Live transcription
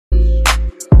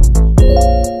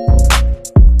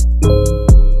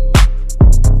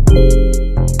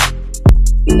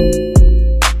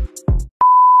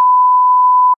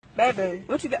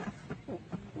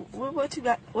What you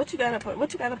got? What you got up?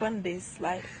 What you got up under this?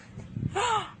 Like,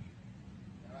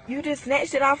 you just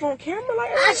snatched it off on camera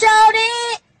like that? I showed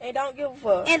it. Hey, don't give a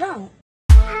fuck. And don't.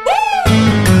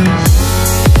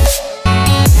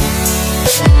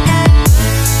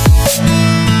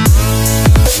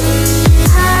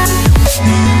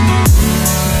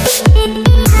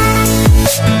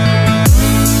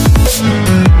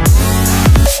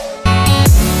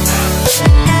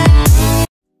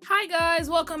 Hi guys,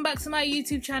 welcome back to my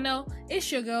YouTube channel. It's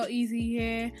your girl Easy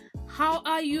here. How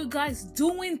are you guys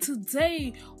doing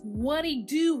today? What it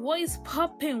do? What is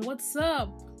popping? What's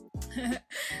up?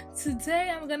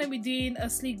 Today I'm gonna be doing a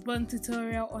sleek bun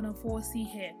tutorial on a 4C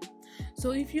hair.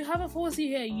 So if you have a 4C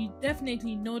hair, you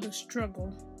definitely know the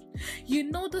struggle. You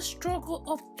know the struggle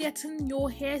of getting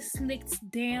your hair slicked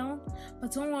down,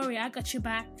 but don't worry, I got your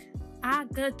back. I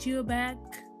got your back.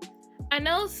 And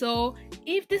also,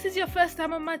 if this is your first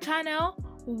time on my channel,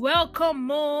 welcome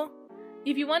more.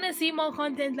 If you want to see more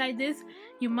content like this,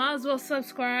 you might as well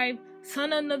subscribe,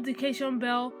 turn on notification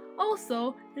bell.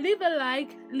 Also, leave a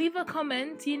like, leave a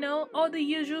comment, you know, all the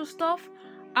usual stuff.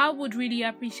 I would really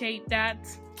appreciate that.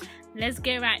 Let's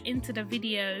get right into the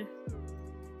video.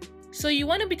 So you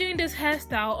want to be doing this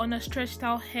hairstyle on a stretch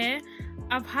style hair.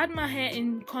 I've had my hair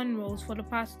in cornrows for the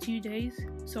past 2 days.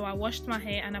 So I washed my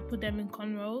hair and I put them in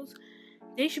cornrows.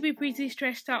 They should be pretty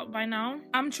stretched out by now.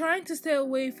 I'm trying to stay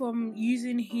away from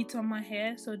using heat on my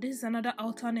hair, so this is another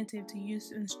alternative to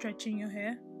use in stretching your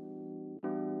hair.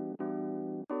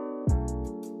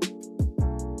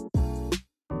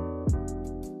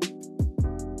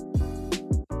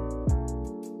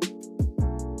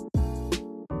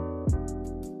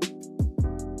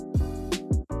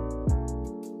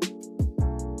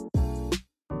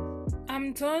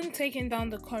 I'm done taking down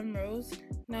the cornrows.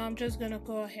 Now I'm just gonna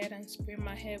go ahead and spray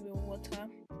my hair with water.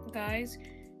 Guys,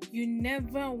 you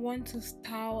never want to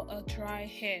style a dry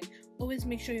hair. Always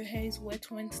make sure your hair is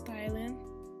wet when styling.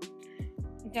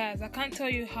 Guys, I can't tell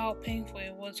you how painful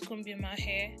it was combing my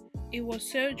hair. It was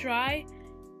so dry.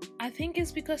 I think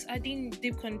it's because I didn't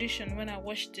deep condition when I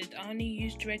washed it. I only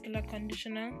used regular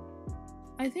conditioner.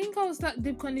 I think I'll start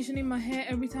deep conditioning my hair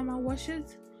every time I wash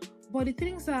it. But the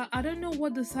thing is that I don't know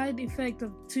what the side effect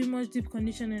of too much deep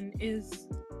conditioning is.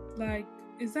 Like,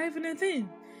 is that even a thing?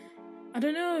 I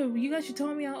don't know. You guys should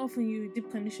tell me how often you deep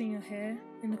condition your hair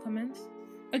in the comments.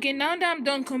 Okay, now that I'm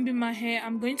done combing my hair,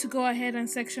 I'm going to go ahead and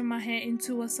section my hair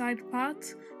into a side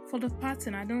part. For the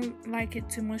pattern, I don't like it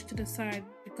too much to the side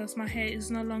because my hair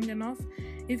is not long enough.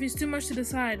 If it's too much to the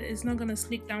side, it's not going to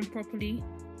slick down properly.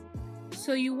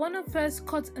 So you want to first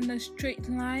cut in a straight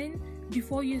line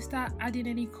before you start adding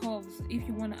any curves. If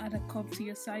you want to add a curve to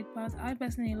your side part, I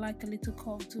personally like a little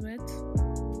curve to it.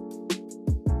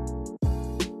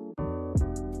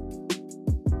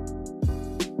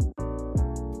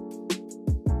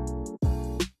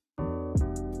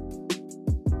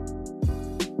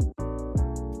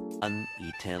 An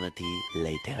eternity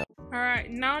later. Alright,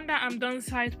 now that I'm done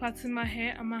side parting my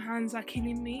hair and my hands are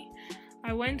killing me,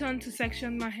 I went on to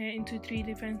section my hair into 3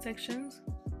 different sections.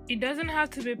 It doesn't have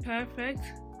to be perfect.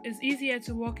 It's easier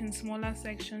to work in smaller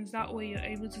sections, that way you're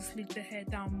able to slick the hair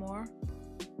down more.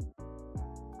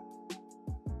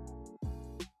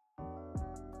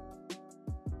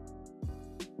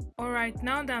 Alright,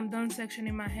 now that I'm done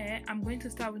sectioning my hair, I'm going to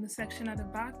start with the section at the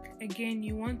back. Again,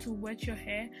 you want to wet your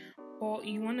hair, or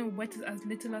you want to wet it as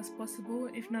little as possible.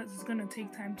 If not, it's going to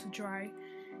take time to dry.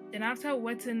 Then after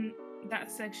wetting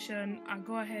that section, I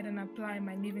go ahead and apply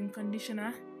my leave-in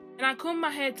conditioner. And I comb my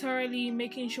hair thoroughly,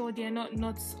 making sure there are not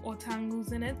knots or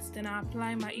tangles in it. Then I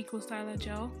apply my STYLER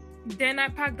gel. Then I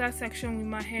pack that section with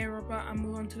my hair rubber and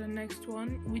move on to the next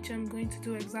one, which I'm going to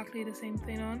do exactly the same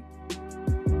thing on.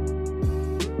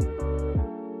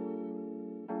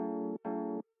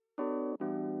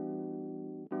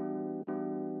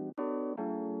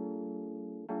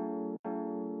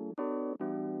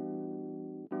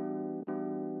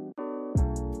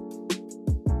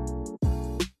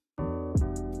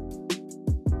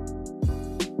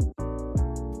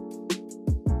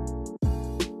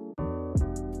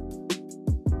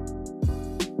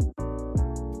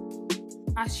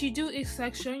 As you do each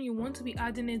section, you want to be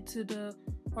adding it to the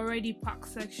already packed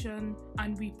section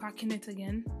and repacking it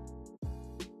again.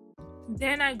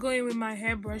 Then I go in with my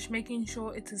hairbrush, making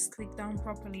sure it is slicked down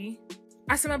properly.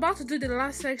 As I'm about to do the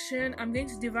last section, I'm going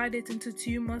to divide it into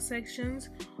 2 more sections.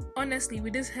 Honestly,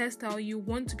 with this hairstyle, you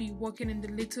want to be working in the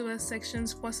littlest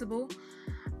sections possible.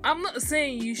 I'm not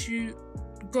saying you should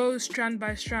go strand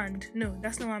by strand. No,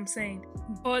 that's not what I'm saying.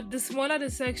 But the smaller the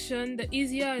section, the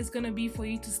easier it's gonna be for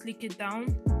you to slick it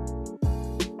down.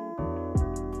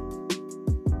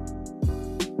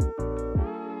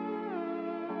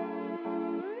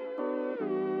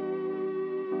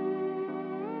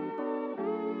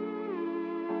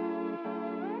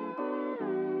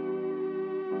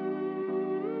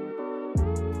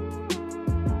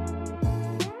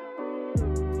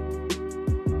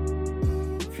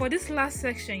 for this last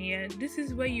section here, this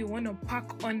is where you want to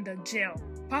pack on the gel,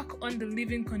 pack on the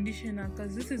leave-in conditioner,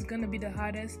 because this is going to be the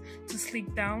hardest to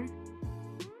slick down.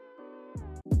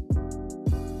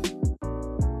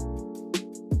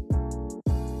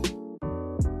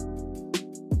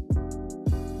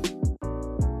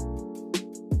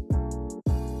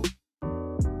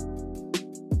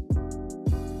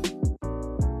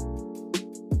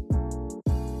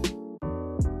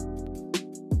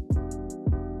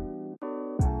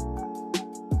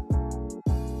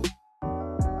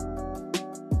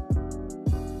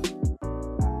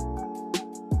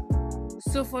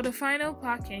 So for the final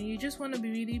packing, you just want to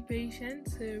be really patient.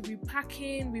 So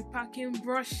repacking,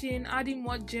 brushing, adding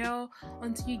more gel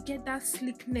until you get that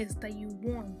slickness that you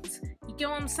want. You get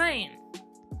what I'm saying?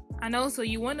 And also,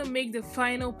 you want to make the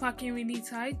final packing really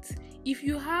tight. If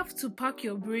you have to pack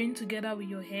your brain together with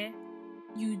your hair,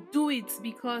 you do it,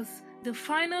 because the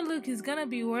final look is gonna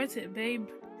be worth it, babe.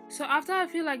 So after I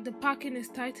feel like the packing is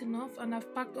tight enough and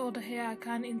I've packed all the hair I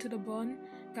can into the bun,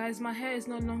 guys, my hair is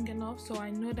not long enough, so I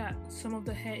know that some of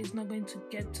the hair is not going to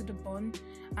get to the bun.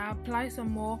 I apply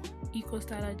some more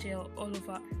STYLER gel all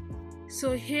over.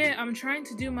 So here I'm trying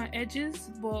to do my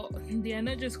edges, but they are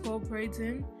not just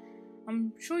cooperating.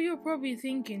 I'm sure you're probably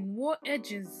thinking, what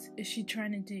edges is she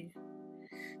trying to do?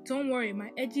 Don't worry, my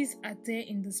edges are there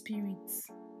in the spirits.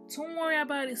 Don't worry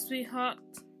about it, sweetheart.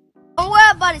 Don't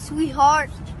worry about it, sweetheart.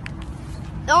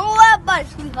 Don't worry about it,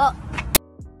 sweetheart.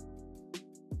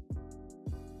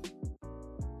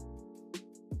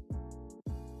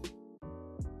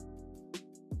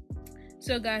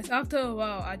 So guys, after a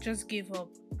while, I just gave up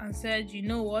and said, you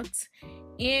know what?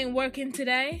 It ain't working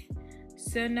today.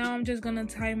 So now I'm just gonna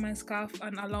tie my scarf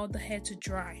and allow the hair to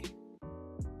dry.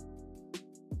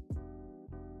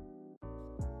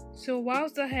 So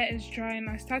whilst the hair is drying,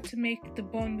 I start to make the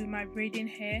bun with my braiding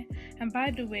hair. And by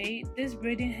the way, this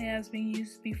braiding hair has been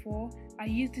used before. I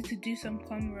used it to do some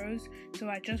cornrows, so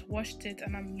I just washed it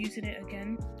and I'm using it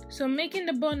again. So making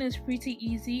the bun is pretty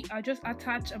easy. I just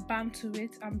attach a band to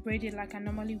it and braid it like I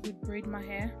normally would braid my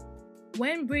hair.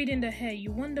 When braiding the hair,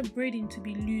 you want the braiding to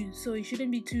be loose, so it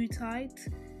shouldn't be too tight,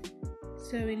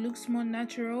 so it looks more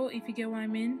natural, if you get what I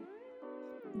mean.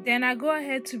 Then I go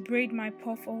ahead to braid my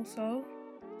puff also.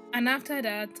 And after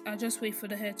that, I'll just wait for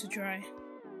the hair to dry.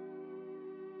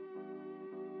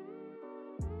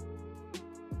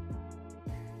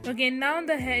 Okay, now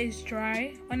the hair is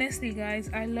dry. Honestly guys,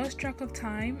 I lost track of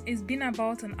time. It's been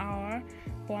about an hour,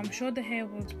 but I'm sure the hair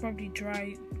was probably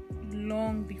dry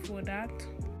long before that.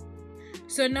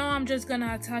 So now I'm just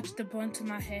gonna attach the bun to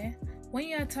my hair. When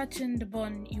you're attaching the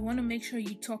bun, you want to make sure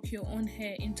you tuck your own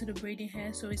hair into the braiding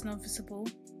hair so it's not visible.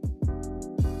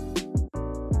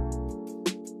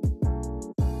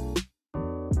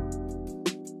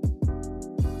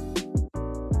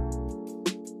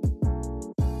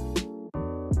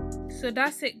 So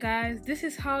that's it guys, this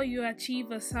is how you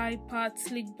achieve a side part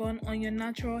slick bun on your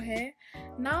natural hair.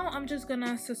 Now I'm just gonna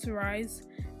accessorize.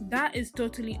 That is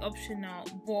totally optional,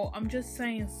 but I'm just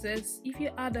saying sis, if you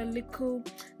add a little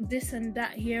this and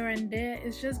that here and there,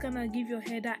 it's just gonna give your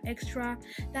hair that extra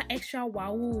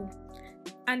wow.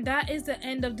 And that is the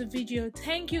end of the video.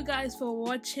 Thank you guys for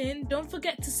watching. Don't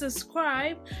forget to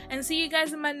subscribe and see you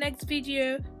guys in my next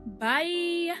video.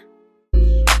 Bye.